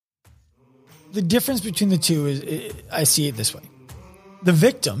the difference between the two is I see it this way. The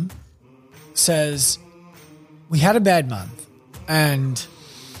victim says, we had a bad month and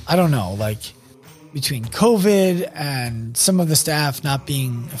I don't know, like between COVID and some of the staff not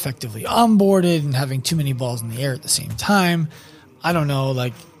being effectively onboarded and having too many balls in the air at the same time. I don't know,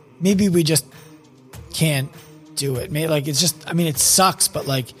 like maybe we just can't do it. Maybe like, it's just, I mean, it sucks, but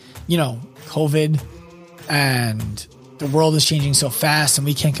like, you know, COVID and the world is changing so fast and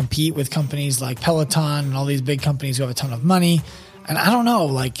we can't compete with companies like Peloton and all these big companies who have a ton of money. And I don't know,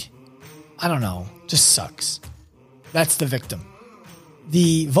 like, I don't know, just sucks. That's the victim.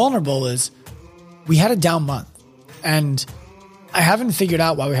 The vulnerable is we had a down month and I haven't figured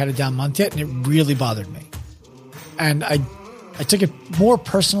out why we had a down month yet. And it really bothered me. And I took it more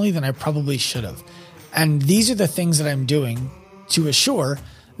personally than I probably should have. And these are the things that I'm doing to assure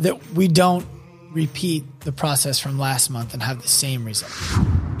that we don't repeat the process from last month and have the same result.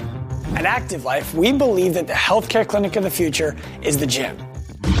 At Active Life, we believe that the healthcare clinic of the future is the gym.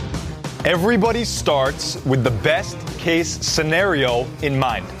 Everybody starts with the best case scenario in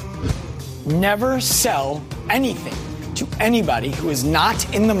mind. Never sell anything to anybody who is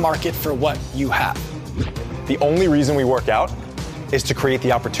not in the market for what you have. The only reason we work out is to create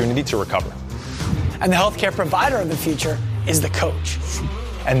the opportunity to recover. And the healthcare provider of the future is the coach.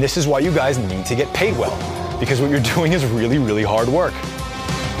 And this is why you guys need to get paid well, because what you're doing is really, really hard work.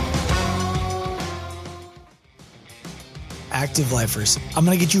 Active Lifers, I'm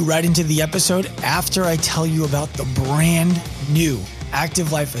going to get you right into the episode after I tell you about the brand new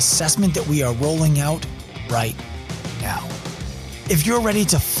Active Life assessment that we are rolling out right now. If you're ready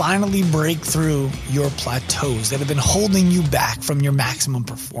to finally break through your plateaus that have been holding you back from your maximum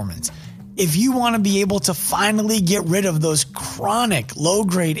performance, if you want to be able to finally get rid of those chronic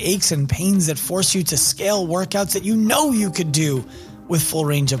low-grade aches and pains that force you to scale workouts that you know you could do with full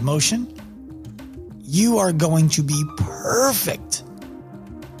range of motion, you are going to be perfect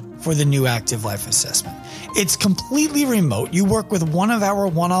for the new Active Life assessment. It's completely remote. You work with one of our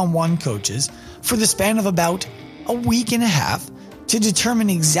one-on-one coaches for the span of about a week and a half to determine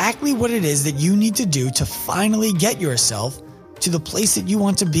exactly what it is that you need to do to finally get yourself to the place that you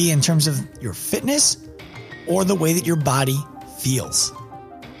want to be in terms of your fitness or the way that your body feels.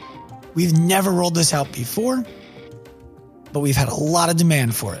 We've never rolled this out before, but we've had a lot of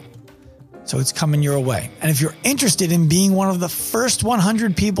demand for it. So it's coming your way. And if you're interested in being one of the first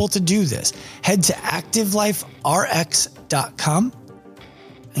 100 people to do this, head to activeliferx.com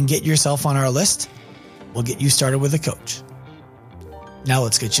and get yourself on our list. We'll get you started with a coach. Now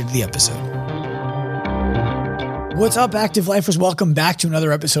let's get you to the episode. What's up, Active Lifers? Welcome back to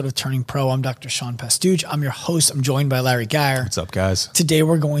another episode of Turning Pro. I'm Dr. Sean Pastuch. I'm your host. I'm joined by Larry Gaier. What's up, guys? Today,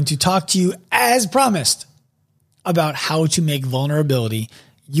 we're going to talk to you, as promised, about how to make vulnerability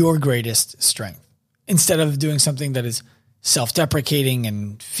your greatest strength. Instead of doing something that is self-deprecating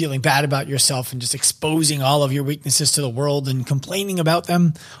and feeling bad about yourself and just exposing all of your weaknesses to the world and complaining about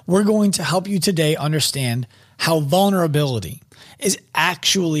them, we're going to help you today understand how vulnerability is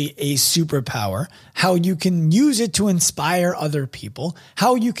actually a superpower, how you can use it to inspire other people,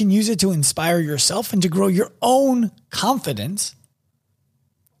 how you can use it to inspire yourself and to grow your own confidence,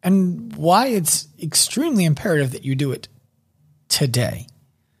 and why it's extremely imperative that you do it today.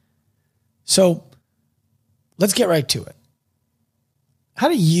 So let's get right to it. How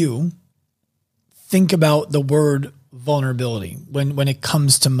do you think about the word vulnerability when it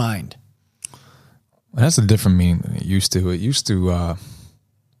comes to mind? Well, that's a different meaning than it used to. It used to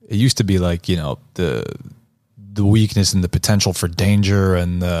be like, you know, the weakness and the potential for danger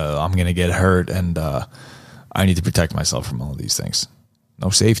and I'm going to get hurt and I need to protect myself from all of these things. No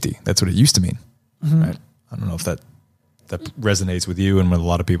safety. That's what it used to mean. Mm-hmm. Right? I don't know if that resonates with you and with a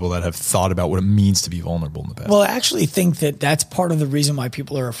lot of people that have thought about what it means to be vulnerable in the past. Well, I actually think that that's part of the reason why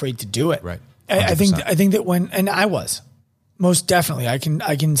people are afraid to do it. Right. I think that and I was. Most definitely. I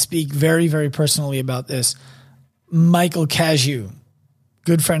can speak very, very personally about this. Michael Cazayoux,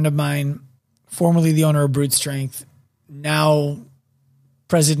 good friend of mine, formerly the owner of Brute Strength, now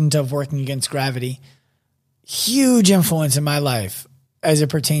president of Working Against Gravity. Huge influence in my life as it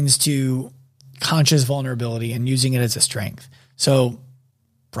pertains to conscious vulnerability and using it as a strength. So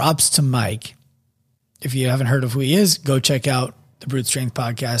props to Mike. If you haven't heard of who he is, go check out the Brute Strength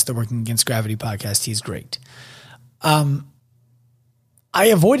podcast, the Working Against Gravity podcast. He's great. I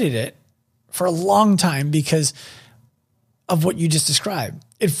avoided it for a long time because of what you just described.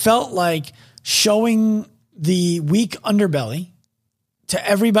 It felt like showing the weak underbelly to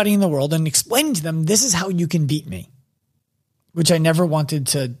everybody in the world and explaining to them, this is how you can beat me, which I never wanted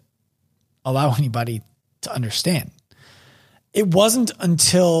to allow anybody to understand. It wasn't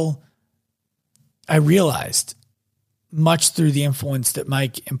until I realized, much through the influence that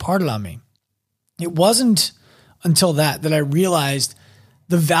Mike imparted on me, it wasn't until that I realized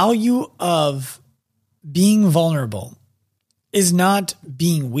the value of being vulnerable is not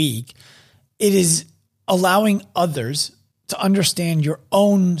being weak. It is allowing others to understand your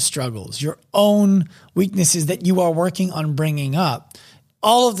own struggles, your own weaknesses that you are working on bringing up,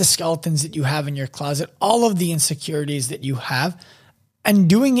 all of the skeletons that you have in your closet, all of the insecurities that you have, and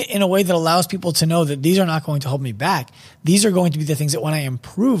doing it in a way that allows people to know that these are not going to hold me back. These are going to be the things that when I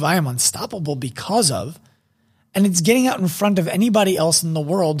improve, I am unstoppable because of. And it's getting out in front of anybody else in the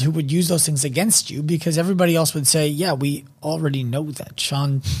world who would use those things against you, because everybody else would say, yeah, we already know that.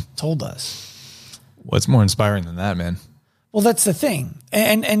 Sean told us. What's more inspiring than that, man? Well, that's the thing.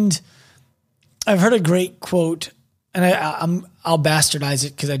 And I've heard a great quote, and I'll bastardize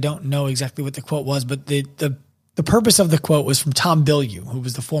it because I don't know exactly what the quote was, but the purpose of the quote was from Tom Bilyeu, who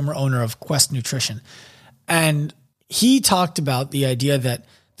was the former owner of Quest Nutrition. And he talked about the idea that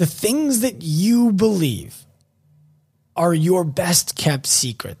the things that you believe are your best kept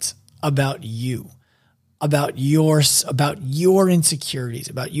secrets about you, about your insecurities,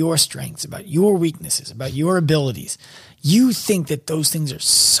 about your strengths, about your weaknesses, about your abilities. You think that those things are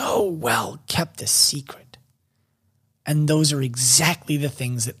so well kept a secret. And those are exactly the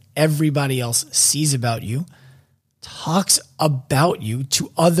things that everybody else sees about you, talks about you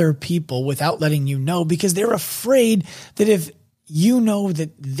to other people without letting you know, because they're afraid that if you know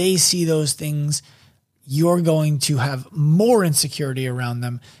that they see those things, you're going to have more insecurity around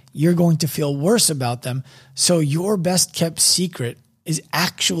them. You're going to feel worse about them. So your best kept secret is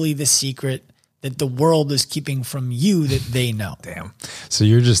actually the secret that the world is keeping from you that they know. Damn. So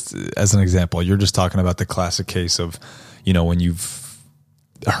you're just, as an example, you're just talking about the classic case of, when you've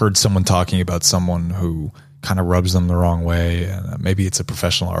heard someone talking about someone who kind of rubs them the wrong way. And maybe it's a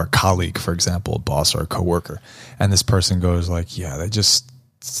professional or a colleague, for example, a boss or a coworker. And this person goes like, yeah,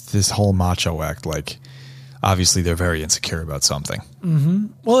 this whole macho act, like, obviously they're very insecure about something. Mm-hmm.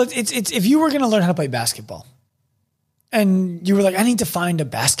 Well, it's if you were going to learn how to play basketball and you were like, I need to find a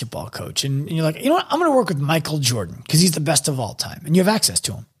basketball coach. And you're like, you know what? I'm going to work with Michael Jordan because he's the best of all time. And you have access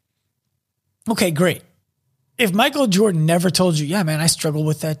to him. Okay, great. If Michael Jordan never told you, yeah, man, I struggle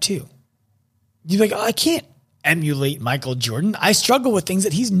with that too. You'd be like, oh, I can't emulate Michael Jordan. I struggle with things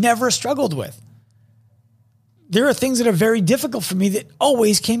that he's never struggled with. There are things that are very difficult for me that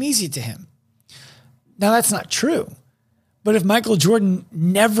always came easy to him. Now, that's not true. But if Michael Jordan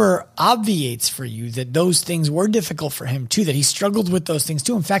never obviates for you that those things were difficult for him too, that he struggled with those things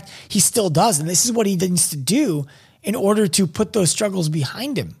too, in fact, he still does. And this is what he needs to do in order to put those struggles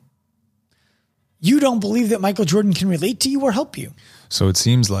behind him. You don't believe that Michael Jordan can relate to you or help you. So it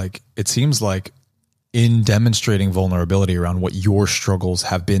seems like in demonstrating vulnerability around what your struggles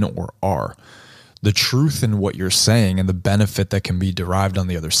have been or are, the truth in what you're saying and the benefit that can be derived on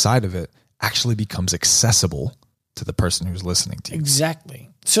the other side of it actually becomes accessible to the person who's listening to you. Exactly.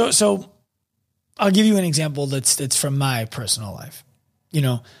 So I'll give you an example that's from my personal life.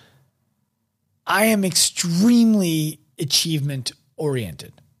 I am extremely achievement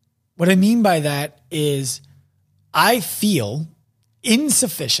oriented. What I mean by that is I feel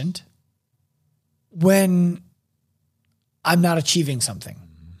insufficient when I'm not achieving something.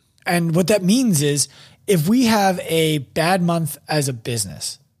 And what that means is if we have a bad month as a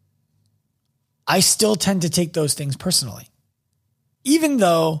business, I still tend to take those things personally, even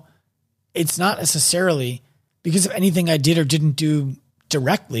though it's not necessarily because of anything I did or didn't do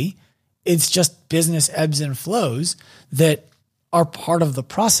directly. It's just business ebbs and flows that are part of the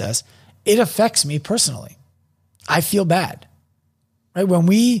process. It affects me personally. I feel bad, right? When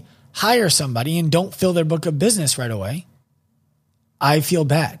we hire somebody and don't fill their book of business right away, I feel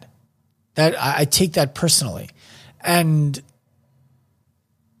bad. That I take that personally. And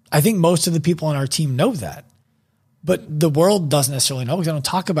I think most of the people on our team know that, but the world doesn't necessarily know because I don't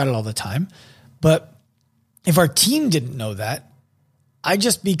talk about it all the time. But if our team didn't know that, I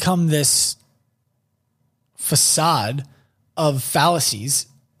just become this facade of fallacies,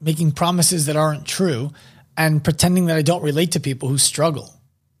 making promises that aren't true and pretending that I don't relate to people who struggle.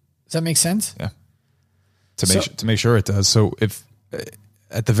 Does that make sense? Yeah. To make sure it does. So if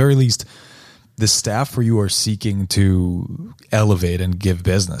at the very least, the staff where you are seeking to elevate and give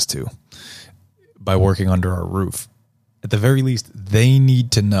business to by working under our roof, at the very least, they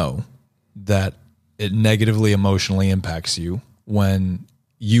need to know that it negatively emotionally impacts you when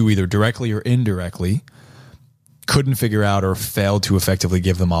you either directly or indirectly couldn't figure out or failed to effectively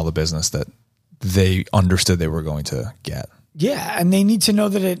give them all the business that they understood they were going to get. Yeah. And they need to know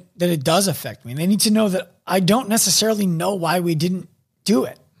that it does affect me. They need to know that I don't necessarily know why we didn't do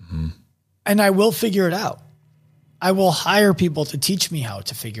it. Mm-hmm. and I will figure it out. I will hire people to teach me how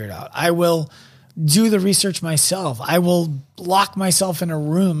to figure it out. I will do the research myself. I will lock myself in a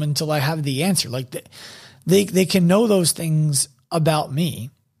room until I have the answer. Like they can know those things about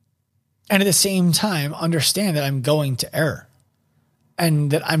me, and at the same time understand that I'm going to err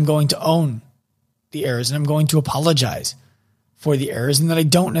and that I'm going to own the errors and I'm going to apologize for the errors, and that I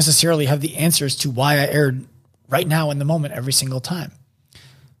don't necessarily have the answers to why I erred right now in the moment every single time.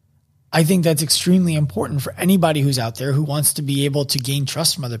 I think that's extremely important for anybody who's out there who wants to be able to gain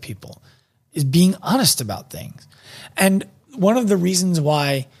trust from other people, is being honest about things. And one of the reasons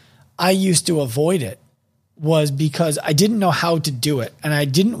why I used to avoid it was because I didn't know how to do it. And I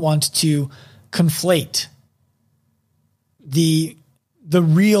didn't want to conflate the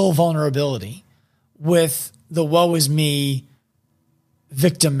real vulnerability with the woe is me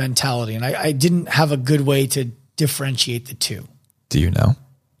victim mentality. And I didn't have a good way to differentiate the two. Do you know?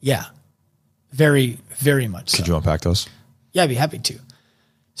 Yeah. Very, very much. Could you unpack those? Yeah, I'd be happy to.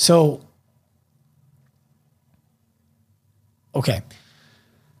 So, okay.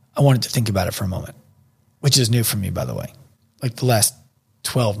 I wanted to think about it for a moment, which is new for me, by the way, like the last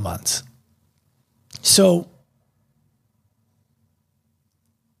 12 months. So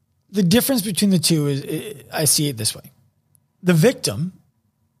the difference between the two is, I see it this way. The victim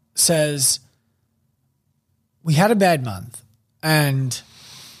says, we had a bad month, and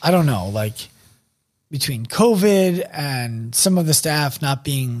I don't know, like between COVID and some of the staff not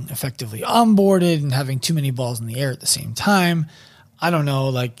being effectively onboarded and having too many balls in the air at the same time, I don't know,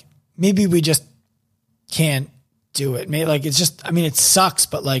 like maybe we just can't do it. Maybe like, it's just, I mean, it sucks,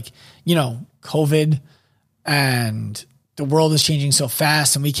 but like, you know, COVID and the world is changing so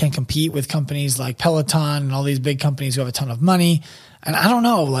fast and we can't compete with companies like Peloton and all these big companies who have a ton of money. And I don't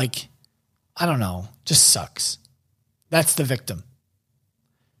know, like, I don't know, just sucks. That's the victim.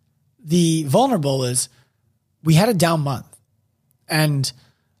 The vulnerable is, we had a down month and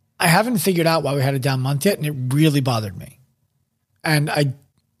I haven't figured out why we had a down month yet. And it really bothered me. And I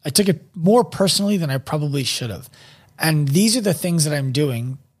took it more personally than I probably should have. And these are the things that I'm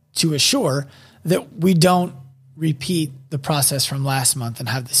doing to assure that we don't repeat the process from last month and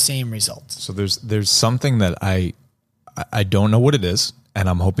have the same results. So there's something that I don't know what it is. And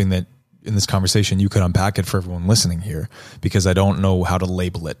I'm hoping that in this conversation, you could unpack it for everyone listening here, because I don't know how to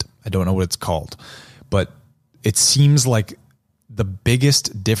label it. I don't know what it's called, but it seems like the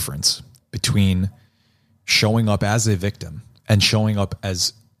biggest difference between showing up as a victim and showing up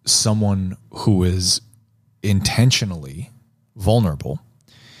as someone who is intentionally vulnerable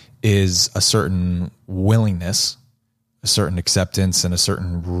is a certain willingness, a certain acceptance, and a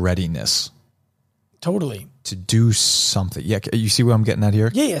certain readiness. Totally. To do something. Yeah. You see what I'm getting at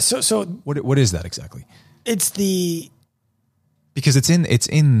here? Yeah. So what is that exactly? Because it's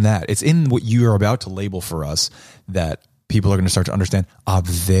in what you are about to label for us that people are going to start to understand,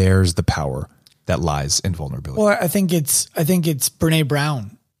 there's the power that lies in vulnerability. Well, I think it's Brene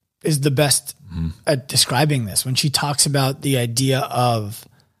Brown is the best at describing this when she talks about the idea of,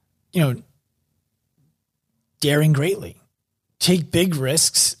 you know, daring greatly, take big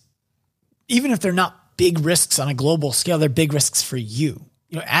risks, even if they're not big risks on a global scale, they're big risks for you.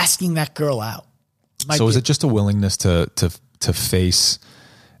 You know, asking that girl out. So is it just a willingness to face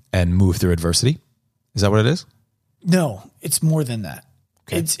and move through adversity? Is that what it is? No, it's more than that.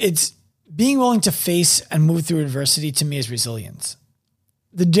 Okay. It's being willing to face and move through adversity, to me, is resilience.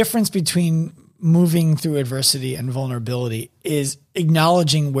 The difference between moving through adversity and vulnerability is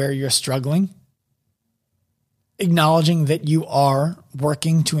acknowledging where you're struggling, acknowledging that you are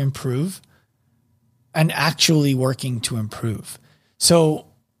working to improve, and actually working to improve. So,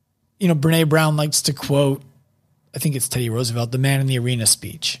 you know, Brene Brown likes to quote, I think it's Teddy Roosevelt, the man in the arena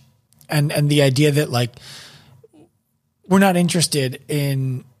speech. And the idea that like, we're not interested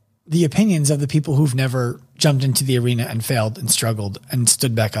in the opinions of the people who've never jumped into the arena and failed and struggled and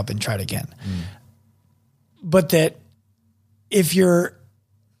stood back up and tried again. But that if you're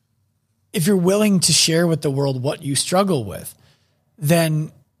willing to share with the world what you struggle with,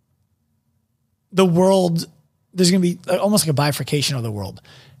 then the world, there's going to be almost like a bifurcation of the world.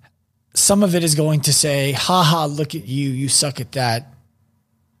 Some of it is going to say, haha, look at you. You suck at that.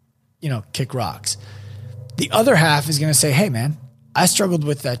 You know, kick rocks. The other half is going to say, hey man, I struggled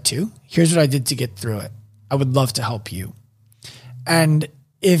with that too. Here's what I did to get through it. I would love to help you. And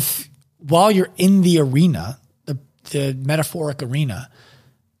if while you're in the arena, the metaphoric arena,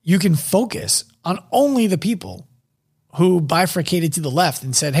 you can focus on only the people who bifurcated to the left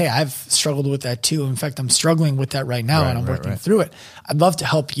and said, hey, I've struggled with that too. In fact, I'm struggling with that right now and I'm working through it. I'd love to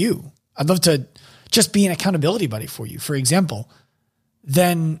help you. I'd love to just be an accountability buddy for you, for example.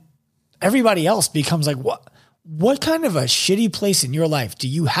 Then everybody else becomes like, what kind of a shitty place in your life do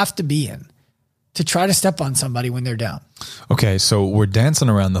you have to be in to try to step on somebody when they're down? Okay, so we're dancing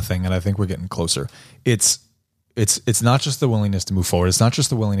around the thing, and I think we're getting closer. It's not just the willingness to move forward. It's not just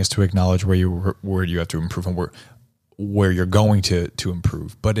the willingness to acknowledge where you have to improve and where you're going to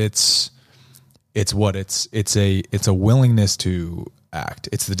improve, but it's a willingness to act.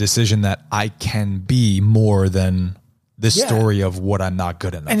 It's the decision that I can be more than this story of what I'm not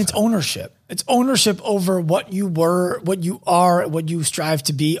good enough. And it's ownership. It's ownership over what you were, what you are, what you strive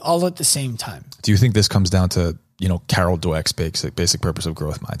to be, all at the same time. Do you think this comes down to, Carol Dweck's basic purpose of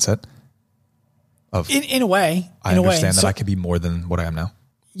growth mindset? In a way. I understand that I can be more than what I am now.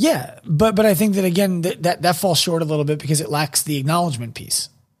 Yeah. But I think that again, that falls short a little bit because it lacks the acknowledgement piece.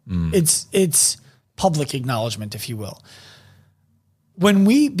 It's public acknowledgement, if you will.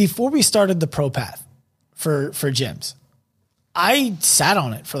 Before we started the pro path for gyms, I sat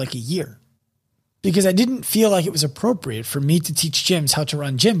on it for like a year because I didn't feel like it was appropriate for me to teach gyms how to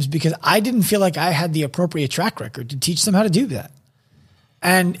run gyms because I didn't feel like I had the appropriate track record to teach them how to do that.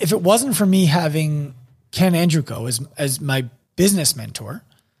 And if it wasn't for me having Ken Andruko as my business mentor,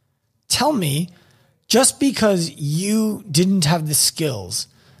 tell me, just because you didn't have the skills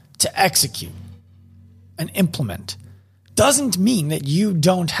to execute and implement doesn't mean that you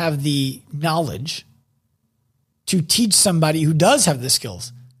don't have the knowledge to teach somebody who does have the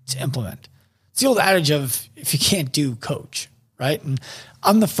skills to implement. It's the old adage of, if you can't do, coach, right? And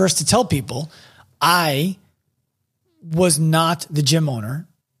I'm the first to tell people I was not the gym owner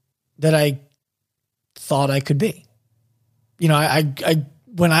that I thought I could be. When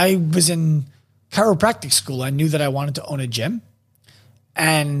I was in chiropractic school, I knew that I wanted to own a gym,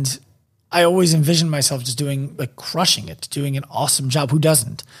 and I always envisioned myself just crushing it, doing an awesome job. Who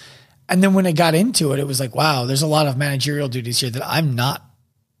doesn't? And then when I got into it, it was like, wow, there's a lot of managerial duties here that I'm not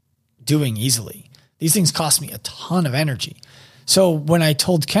doing easily. These things cost me a ton of energy. So when I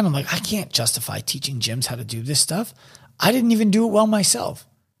told Ken, I'm like, I can't justify teaching gyms how to do this stuff. I didn't even do it well myself.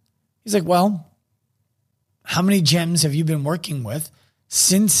 He's like, well, how many gyms have you been working with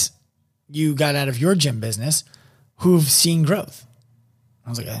since you got out of your gym business who've seen growth? I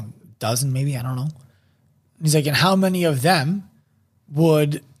was like, a dozen maybe, I don't know. He's like, and how many of them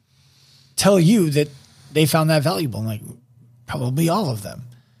would tell you that they found that valuable? I'm like, probably all of them.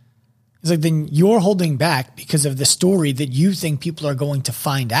 He's like, then you're holding back because of the story that you think people are going to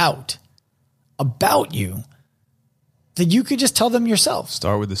find out about you that you could just tell them yourself.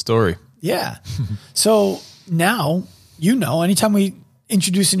 Start with the story. Yeah. So now, anytime we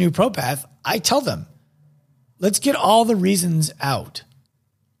introduce a new pro path, I tell them, let's get all the reasons out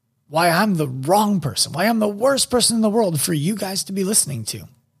why I'm the wrong person, why I'm the worst person in the world for you guys to be listening to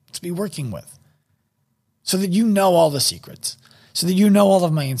be working with, so that you know all the secrets, so that you know all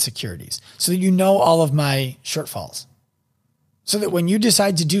of my insecurities, so that you know all of my shortfalls, so that when you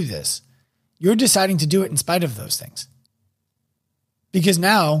decide to do this, you're deciding to do it in spite of those things. Because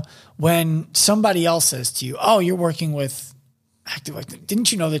now when somebody else says to you, oh, you're working with Active,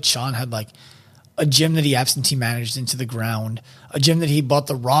 didn't you know that Sean had a gym that he absentee managed into the ground, a gym that he bought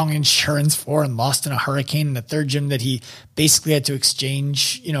the wrong insurance for and lost in a hurricane, and a third gym that he basically had to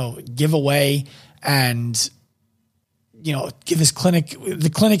exchange, give away and, give his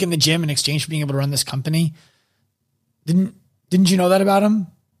the clinic and the gym in exchange for being able to run this company? Didn't you know that about him?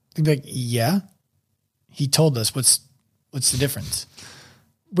 They'd be like, yeah, he told us. What's the difference?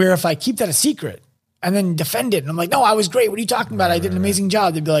 Where if I keep that a secret and then defend it, and I'm like, no, I was great. What are you talking about? I did an amazing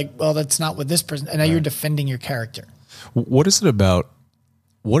job. They'd be like, well, that's not what this person, and now you're defending your character. What is it about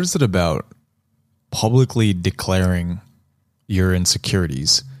publicly declaring your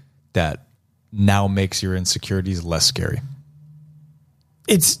insecurities that now makes your insecurities less scary?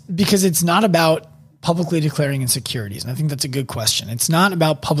 It's because it's not about publicly declaring insecurities. And I think that's a good question. It's not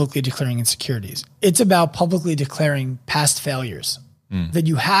about publicly declaring insecurities. It's about publicly declaring past failures that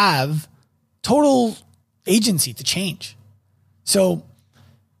you have total agency to change. So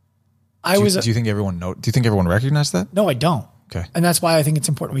do you think everyone recognized that? No, I don't. Okay. And that's why I think it's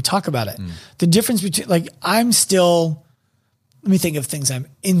important we talk about it. The difference between, let me think of things I'm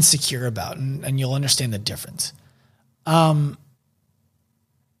insecure about, and you'll understand the difference. I'm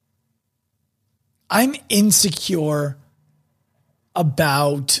insecure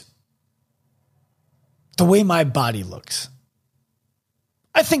about the way my body looks.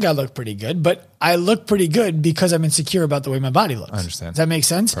 I think I look pretty good, but I look pretty good because I'm insecure about the way my body looks. I understand. Does that make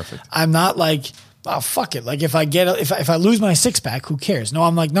sense? Perfect. I'm not like, oh, fuck it. Like if I lose my six pack, who cares? No,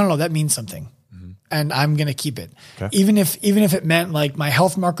 I'm like, no, that means something. And I'm going to keep it. Okay. Even if it meant like my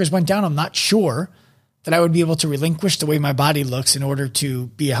health markers went down, I'm not sure, that I would be able to relinquish the way my body looks in order to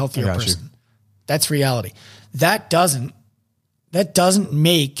be a healthier person. That's reality. That doesn't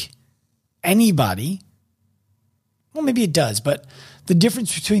make anybody, well, maybe it does, but the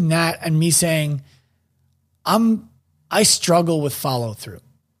difference between that and me saying, I struggle with follow through.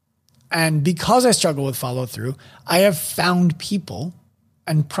 And because I struggle with follow through, I have found people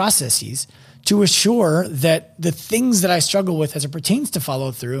and processes to assure that the things that I struggle with as it pertains to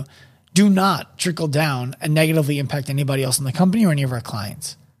follow through do not trickle down and negatively impact anybody else in the company or any of our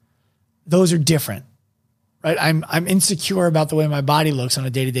clients. Those are different, right? I'm insecure about the way my body looks on a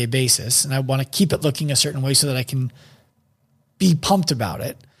day-to-day basis, and I want to keep it looking a certain way so that I can be pumped about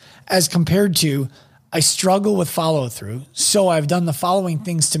it, as compared to I struggle with follow through. So I've done the following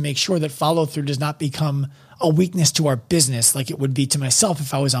things to make sure that follow through does not become a weakness to our business like it would be to myself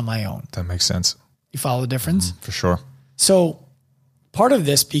if I was on my own. That makes sense. You follow the difference? For sure. So part of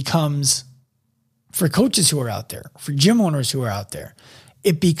this becomes, for coaches who are out there, for gym owners who are out there,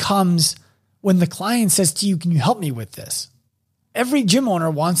 it becomes when the client says to you, can you help me with this? Every gym owner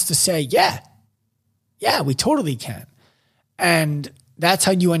wants to say, yeah, we totally can. And that's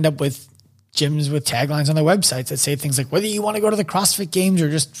how you end up with gyms with taglines on their websites that say things like, whether you want to go to the CrossFit Games or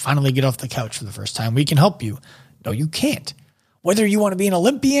just finally get off the couch for the first time, we can help you. No, you can't. Whether you want to be an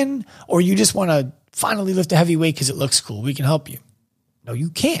Olympian or you just want to finally lift a heavy weight because it looks cool, we can help you. No, you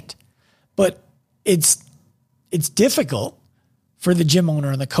can't. But it's difficult for the gym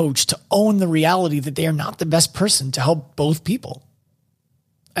owner and the coach to own the reality that they are not the best person to help both people.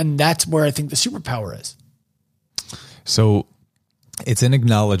 And that's where I think the superpower is. So it's in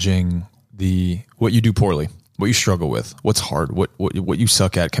acknowledging what you do poorly, what you struggle with, what's hard, what you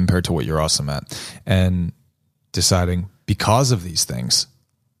suck at compared to what you're awesome at, and deciding because of these things,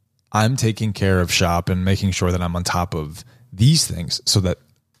 I'm taking care of shop and making sure that I'm on top of these things so that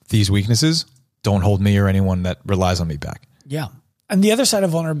these weaknesses don't hold me or anyone that relies on me back. Yeah. And the other side of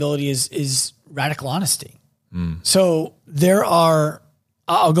vulnerability is radical honesty. So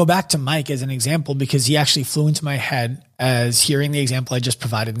I'll go back to Mike as an example because he actually flew into my head as hearing the example I just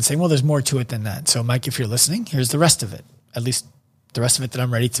provided and saying, well, there's more to it than that. So Mike, if you're listening, here's the rest of it, at least the rest of it that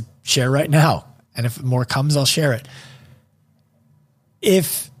I'm ready to share right now. And if more comes, I'll share it.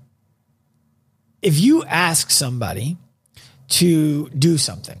 If you ask somebody to do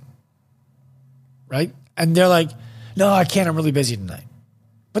something, right? And they're like, no, I can't, I'm really busy tonight.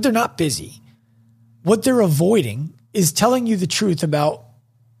 But they're not busy. What they're avoiding is telling you the truth about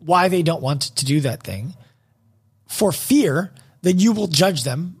why they don't want to do that thing for fear that you will judge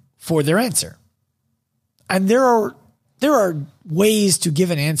them for their answer. And there are ways to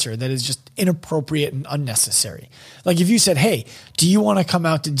give an answer that is just inappropriate and unnecessary. Like if you said, hey, do you want to come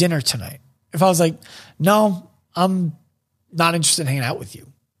out to dinner tonight? If I was like, no, I'm not interested in hanging out with you.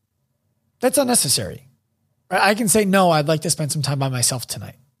 That's unnecessary. Right? I can say, no, I'd like to spend some time by myself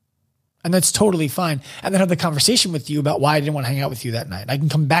tonight. And that's totally fine. And then have the conversation with you about why I didn't want to hang out with you that night. I can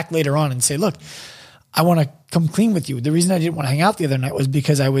come back later on and say, look, I want to come clean with you. The reason I didn't want to hang out the other night was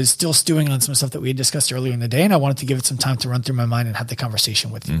because I was still stewing on some stuff that we had discussed earlier in the day. And I wanted to give it some time to run through my mind and have the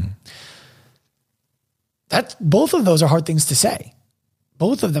conversation with you. Both of those are hard things to say.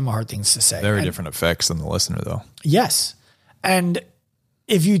 Both of them are hard things to say. Very different effects than the listener though. Yes. And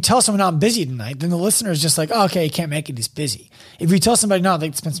if you tell someone, no, I'm busy tonight, then the listener is just like, oh, okay, he can't make it, he's busy. If you tell somebody, no, I'd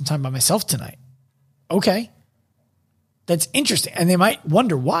like to spend some time by myself tonight. Okay. That's interesting. And they might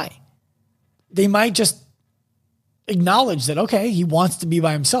wonder why. They might just acknowledge that, okay, he wants to be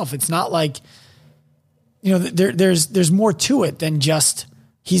by himself. It's not like, there's more to it than just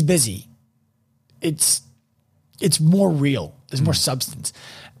he's busy. It's more real. There's more substance.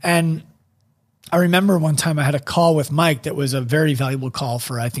 And I remember one time I had a call with Mike that was a very valuable call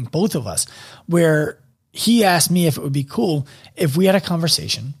for, I think, both of us, where he asked me if it would be cool if we had a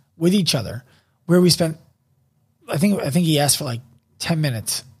conversation with each other where we spent, I think he asked for like 10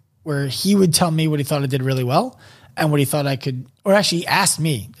 minutes where he would tell me what he thought I did really well and what he thought I could, or actually he asked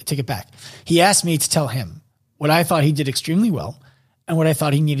me, I take it back. He asked me to tell him what I thought he did extremely well and what I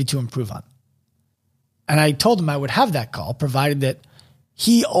thought he needed to improve on. And I told him I would have that call provided that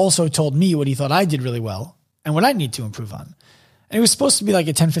he also told me what he thought I did really well and what I need to improve on. And it was supposed to be like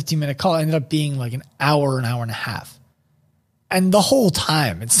a 10, 15 minute call. It ended up being like an hour and a half. And the whole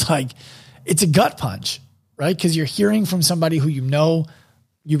time it's like, it's a gut punch, right? Because you're hearing from somebody who you know,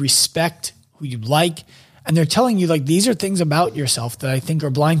 you respect, who you like, and they're telling you like, these are things about yourself that I think are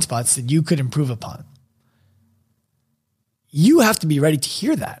blind spots that you could improve upon. You have to be ready to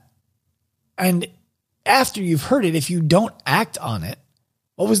hear that. And after you've heard it, if you don't act on it,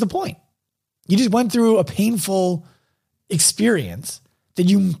 what was the point? You just went through a painful experience that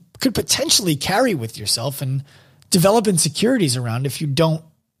you could potentially carry with yourself and develop insecurities around if you don't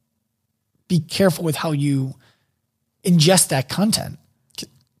be careful with how you ingest that content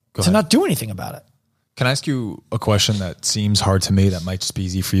to not do anything about it. Can I ask you a question that seems hard to me that might just be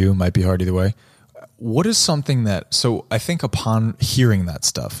easy for you, might be hard either way? What is something that, so I think upon hearing that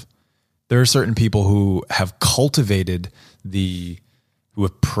stuff, there are certain people who have cultivated who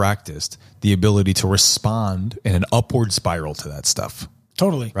have practiced the ability to respond in an upward spiral to that stuff.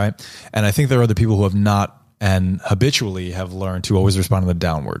 Totally. Right. And I think there are other people who have not and habitually have learned to always respond in the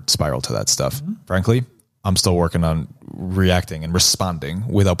downward spiral to that stuff. Mm-hmm. Frankly, I'm still working on reacting and responding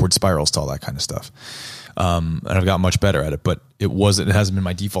with upward spirals to all that kind of stuff. And I've got much better at it, but it hasn't been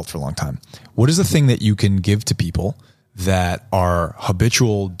my default for a long time. What is the thing that you can give to people that are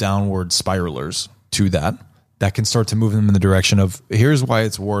habitual downward spiralers to that can start to move them in the direction of, here's why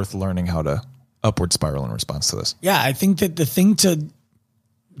it's worth learning how to upward spiral in response to this? Yeah, I think that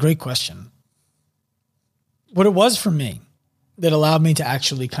great question. What it was for me that allowed me to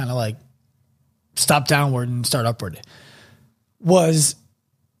actually kind of like stop downward and start upward was,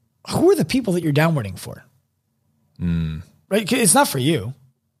 who are the people that you're downwarding for? Right? It's not for you.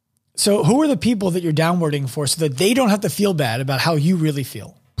 So who are the people that you're downwarding for so that they don't have to feel bad about how you really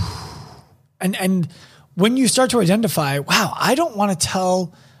feel? And when you start to identify, wow, I don't want to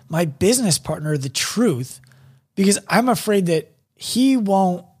tell my business partner the truth because I'm afraid that he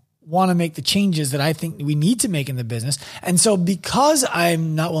won't want to make the changes that I think we need to make in the business. And so because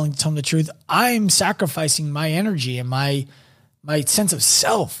I'm not willing to tell him the truth, I'm sacrificing my energy and my sense of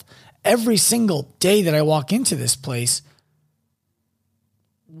self every single day that I walk into this place.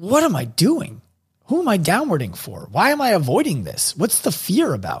 What am I doing? Who am I downwarding for? Why am I avoiding this? What's the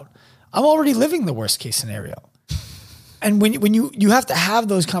fear about? I'm already living the worst case scenario. And when you have to have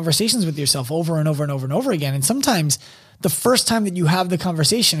those conversations with yourself over and over and over and over again. And sometimes the first time that you have the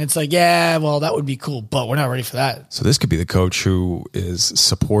conversation, it's like, yeah, well, that would be cool, but we're not ready for that. So this could be the coach who is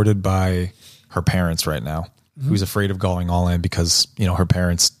supported by her parents right now, who's afraid of going all in because, her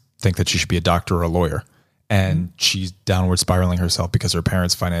parents think that she should be a doctor or a lawyer. And she's downward spiraling herself because her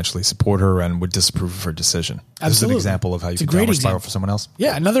parents financially support her and would disapprove of her decision. Absolutely. This is an example of how you can downward spiral for someone else.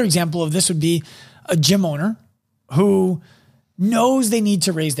 Yeah. Another example of this would be a gym owner who knows they need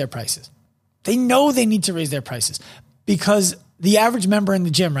to raise their prices. They know they need to raise their prices because the average member in the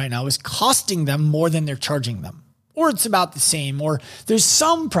gym right now is costing them more than they're charging them. Or it's about the same, or there's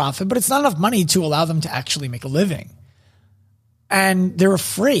some profit, but it's not enough money to allow them to actually make a living. And they're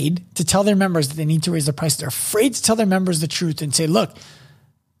afraid to tell their members that they need to raise their price. They're afraid to tell their members the truth and say, look,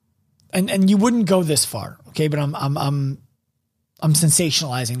 and you wouldn't go this far. Okay. But I'm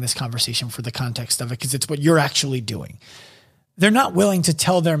sensationalizing this conversation for the context of it because it's what you're actually doing. They're not willing to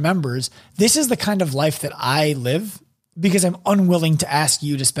tell their members, this is the kind of life that I live because I'm unwilling to ask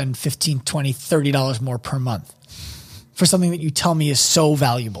you to spend $15, $20, $30 more per month for something that you tell me is so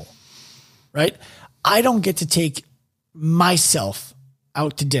valuable, right? I don't get to take myself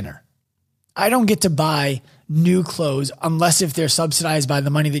out to dinner. I don't get to buy new clothes unless if they're subsidized by the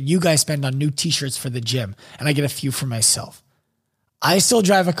money that you guys spend on new t-shirts for the gym and I get a few for myself. I still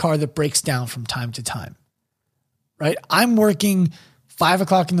drive a car that breaks down from time to time, right? I'm working 5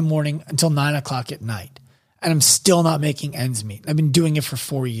 o'clock in the morning until 9 o'clock at night and I'm still not making ends meet. I've been doing it for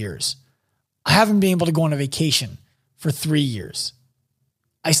 4 years. I haven't been able to go on a vacation for 3 years.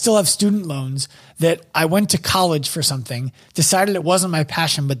 I still have student loans that I went to college for something, decided it wasn't my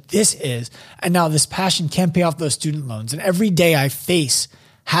passion, but this is, and now this passion can't pay off those student loans. And every day I face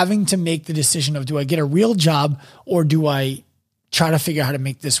having to make the decision of, do I get a real job or do I try to figure out how to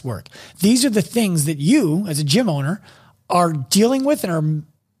make this work? These are the things that you as a gym owner are dealing with and are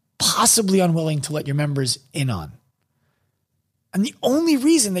possibly unwilling to let your members in on. And the only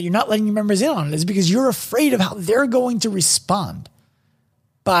reason that you're not letting your members in on it is because you're afraid of how they're going to respond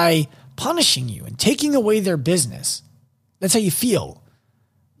by punishing you and taking away their business. That's how you feel.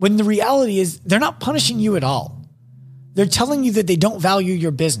 When the reality is they're not punishing you at all. They're telling you that they don't value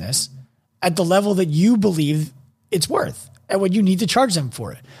your business at the level that you believe it's worth and what you need to charge them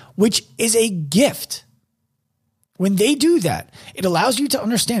for it, which is a gift. When they do that, it allows you to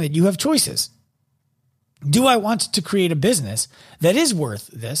understand that you have choices. Do I want to create a business that is worth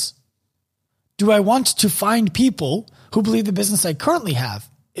this? Do I want to find people who believe the business I currently have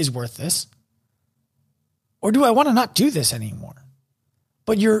is worth this? Or do I want to not do this anymore?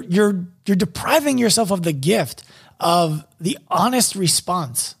 But you're depriving yourself of the gift of the honest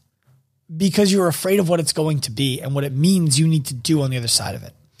response because you're afraid of what it's going to be and what it means you need to do on the other side of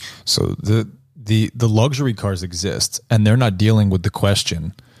it. So the luxury cars exist and they're not dealing with the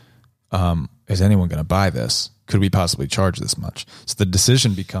question, is anyone going to buy this? could we possibly charge this much? So the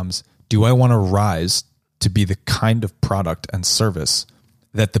decision becomes, do I want to rise to be the kind of product and service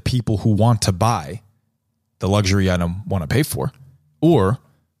that the people who want to buy the luxury item want to pay for? Or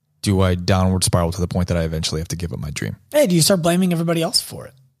do I downward spiral to the point that I eventually have to give up my dream? Hey, do you start blaming everybody else for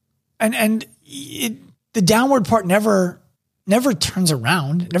it? And the downward part never turns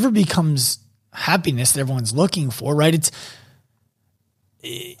around. It never becomes happiness that everyone's looking for, right?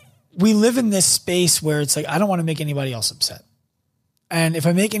 We live in this space where it's like, I don't want to make anybody else upset. And if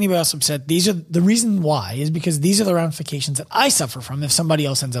I make anybody else upset, the reason why is because these are the ramifications that I suffer from if somebody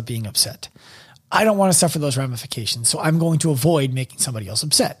else ends up being upset. I don't want to suffer those ramifications, so I'm going to avoid making somebody else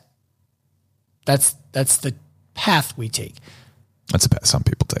upset. That's the path we take. That's a path some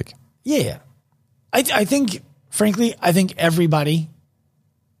people take. Yeah. I think, frankly, everybody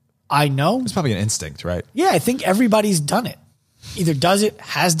I know. It's probably an instinct, right? Yeah, I think everybody's done it. Either does it,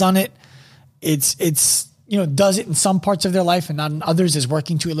 has done it. It's does it in some parts of their life and not in others, is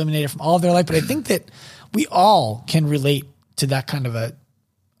working to eliminate it from all of their life. But I think that we all can relate to that kind of a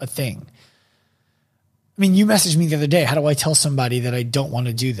thing. I mean, you messaged me the other day. How do I tell somebody that I don't want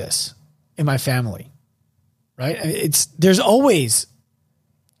to do this in my family? Right? There's always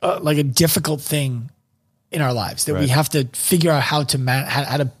like a difficult thing in our lives that we have to figure out how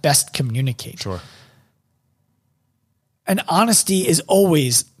to best communicate. Sure. And honesty is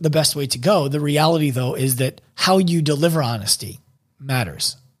always the best way to go. The reality, though, is that how you deliver honesty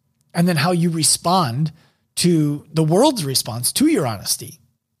matters. And then how you respond to the world's response to your honesty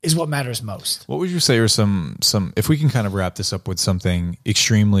is what matters most. What would you say are some, if we can kind of wrap this up with something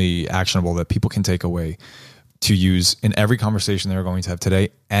extremely actionable that people can take away to use in every conversation they're going to have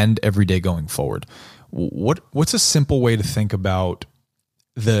today and every day going forward? What's a simple way to think about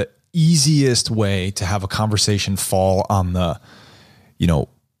the easiest way to have a conversation fall on the,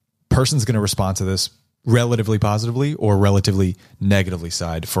 person's going to respond to this relatively positively or relatively negatively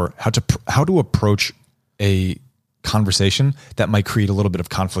side for how to approach a conversation that might create a little bit of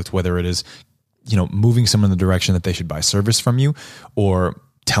conflict, whether it is, moving someone in the direction that they should buy service from you or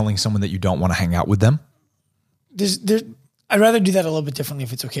telling someone that you don't want to hang out with them? I'd rather do that a little bit differently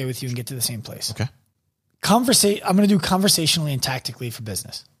if it's okay with you and get to the same place. Okay. I'm going to do conversationally and tactically for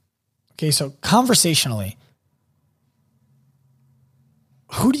business. Okay. So conversationally,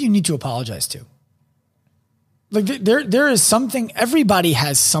 who do you need to apologize to? Like there is something, everybody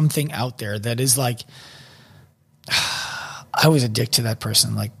has something out there that is like, I was a dick to that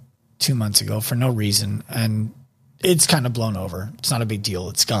person like 2 months ago for no reason. And it's kind of blown over. It's not a big deal.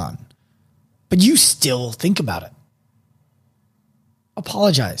 It's gone. But you still think about it.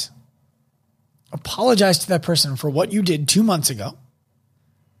 Apologize. Apologize to that person for what you did 2 months ago.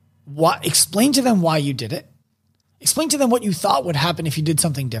 Explain to them why you did it. Explain to them what you thought would happen if you did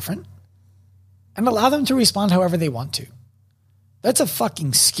something different. And allow them to respond however they want to. That's a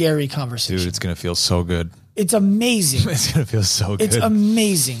fucking scary conversation. Dude, it's going to feel so good. It's amazing. It's going to feel so good. It's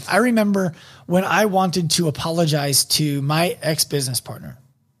amazing. I remember when I wanted to apologize to my ex-business partner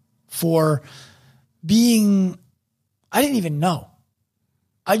for being, I didn't even know.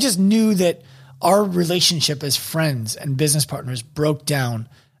 I just knew that our relationship as friends and business partners broke down,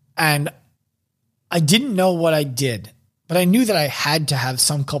 and I didn't know what I did, but I knew that I had to have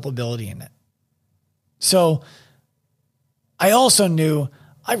some culpability in it. So I also knew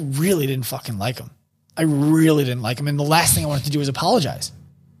I really didn't fucking like him. I really didn't like him. And the last thing I wanted to do was apologize.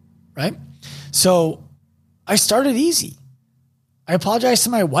 Right? So I started easy. I apologized to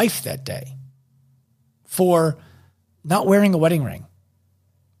my wife that day for not wearing a wedding ring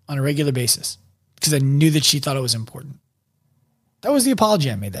on a regular basis because I knew that she thought it was important. That was the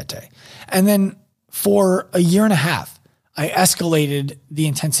apology I made that day. And then for a year and a half, I escalated the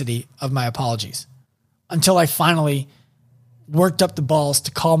intensity of my apologies until I finally worked up the balls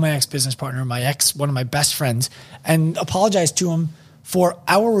to call my ex-business partner, one of my best friends, and apologize to him for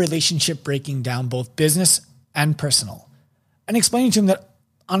our relationship breaking down, both business and personal, and explaining to him that,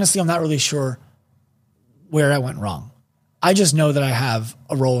 honestly, I'm not really sure where I went wrong. I just know that I have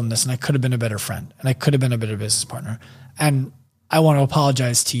a role in this, and I could have been a better friend, and I could have been a better business partner. And I want to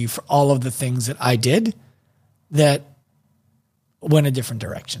apologize to you for all of the things that I did that went a different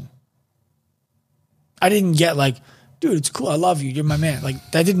direction. I didn't get like, dude, it's cool. I love you. You're my man.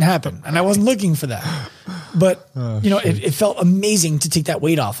 Like, that didn't happen. And I wasn't looking for that. But, it felt amazing to take that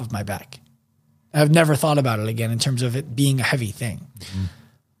weight off of my back. I've never thought about it again in terms of it being a heavy thing. Mm-hmm.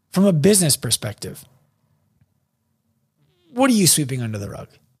 From a business perspective, what are you sweeping under the rug?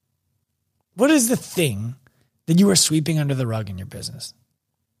 What is the thing that you are sweeping under the rug in your business?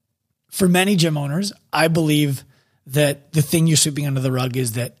 For many gym owners, I believe that the thing you're sweeping under the rug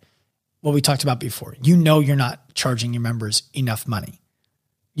is that what we talked about before. You're not not charging your members enough money.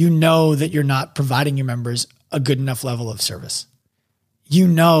 You know that you're not providing your members a good enough level of service. You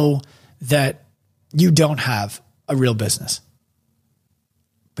know that you don't have a real business,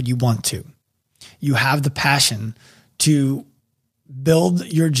 but you want to. You have the passion to build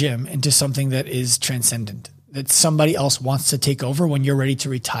your gym into something that is transcendent, that somebody else wants to take over when you're ready to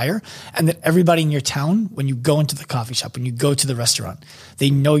retire, and that everybody in your town, when you go into the coffee shop, when you go to the restaurant, they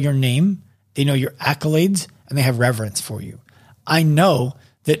know your name, they know your accolades, and they have reverence for you. I know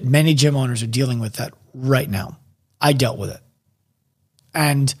that many gym owners are dealing with that right now. I dealt with it.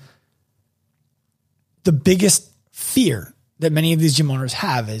 And the biggest fear that many of these gym owners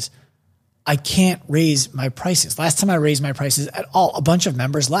have is, I can't raise my prices. Last time I raised my prices at all, a bunch of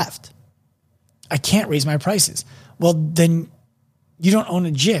members left. I can't raise my prices. Well, then you don't own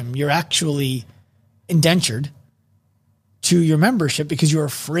a gym. You're actually indentured to your membership because you're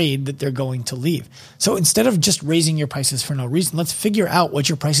afraid that they're going to leave. So instead of just raising your prices for no reason, let's figure out what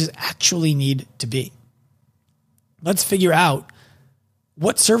your prices actually need to be. Let's figure out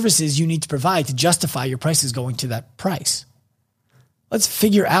what services you need to provide to justify your prices going to that price. Let's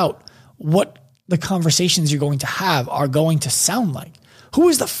figure out what the conversations you're going to have are going to sound like. Who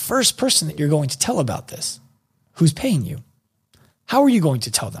is the first person that you're going to tell about this? Who's paying you? How are you going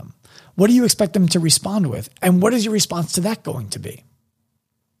to tell them? What do you expect them to respond with? And what is your response to that going to be?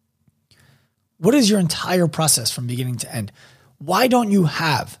 What is your entire process from beginning to end? Why don't you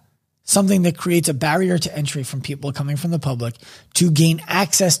have something that creates a barrier to entry from people coming from the public to gain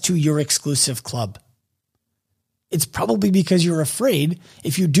access to your exclusive club? It's probably because you're afraid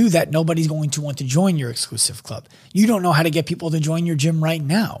if you do that, nobody's going to want to join your exclusive club. You don't know how to get people to join your gym right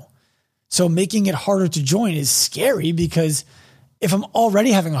now. So making it harder to join is scary, because if I'm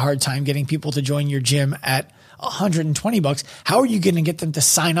already having a hard time getting people to join your gym at $120, how are you going to get them to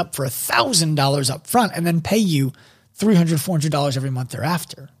sign up for $1,000 up front and then pay you $300, $400 every month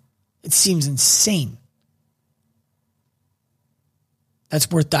thereafter? It seems insane. That's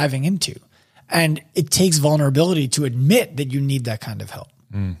worth diving into. And it takes vulnerability to admit that you need that kind of help.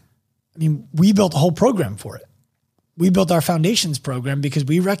 I mean, we built a whole program for it. We built our foundations program because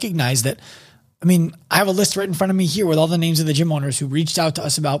we recognize that, I mean, I have a list right in front of me here with all the names of the gym owners who reached out to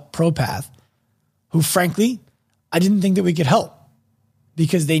us about ProPath, who frankly, I didn't think that we could help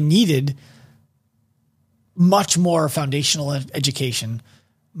because they needed much more foundational education,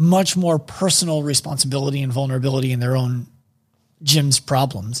 much more personal responsibility and vulnerability in their own gym's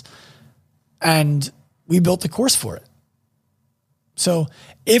problems. And we built the course for it. So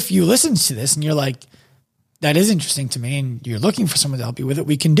if you listen to this and you're like, that is interesting to me, and you're looking for someone to help you with it,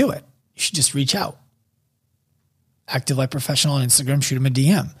 we can do it. You should just reach out. Active Life Professional on Instagram, shoot them a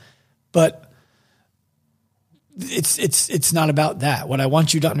DM. But it's not about that. What I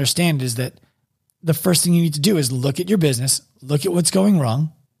want you to understand is that the first thing you need to do is look at your business, look at what's going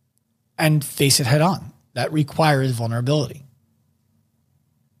wrong, and face it head on. That requires vulnerability.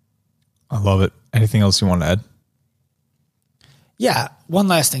 I love it. Anything else you want to add? Yeah. One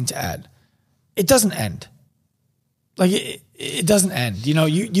last thing to add. It doesn't end. Like it doesn't end. You know,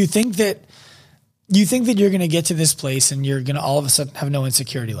 you think that you're going to get to this place and you're going to all of a sudden have no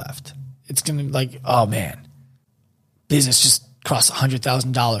insecurity left. It's going to be like, oh man, business just crossed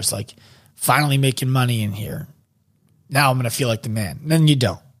 $100,000. Like finally making money in here. Now I'm going to feel like the man. And then you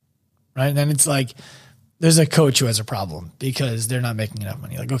don't, right? And then it's like, there's a coach who has a problem because they're not making enough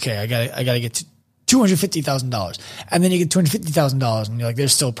money. Like, okay, I gotta get to $250,000. And then you get $250,000 and you're like,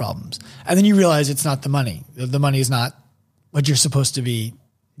 there's still problems. And then you realize it's not the money. The money is not what you're supposed to be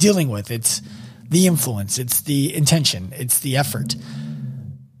dealing with. It's the influence. It's the intention. It's the effort.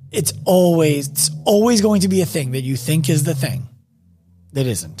 It's always going to be a thing that you think is the thing that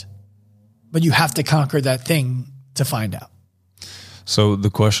isn't. But you have to conquer that thing to find out. So the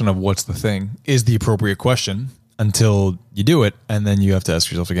question of what's the thing is the appropriate question until you do it. And then you have to ask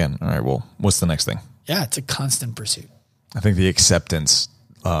yourself again, all right, well, what's the next thing? Yeah, it's a constant pursuit. I think the acceptance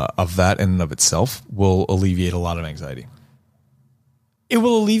of that in and of itself will alleviate a lot of anxiety. It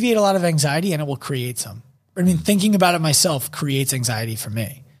will alleviate a lot of anxiety and it will create some. I mean, thinking about it myself creates anxiety for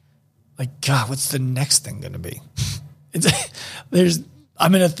me. Like, God, what's the next thing going to be?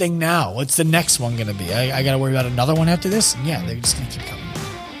 I'm in a thing now. What's the next one going to be? I got to worry about another one after this? And yeah, they're just going to keep coming.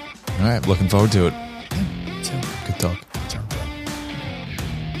 All right. Looking forward to it. Yeah, too. Good talk.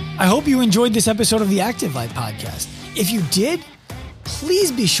 I hope you enjoyed this episode of the Active Life Podcast. If you did,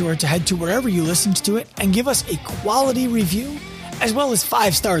 please be sure to head to wherever you listened to it and give us a quality review, as well as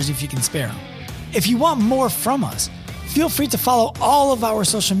 5 stars if you can spare them. If you want more from us, feel free to follow all of our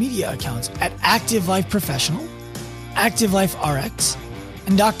social media accounts at Active Life Professional, Active Life RX,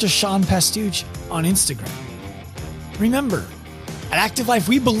 and Dr. Sean Pastuch on Instagram. Remember, at Active Life,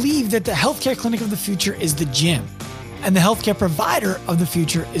 we believe that the healthcare clinic of the future is the gym, and the healthcare provider of the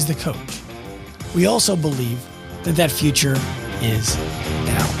future is the coach. We also believe that future is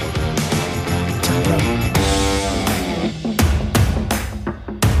now. Turn it up.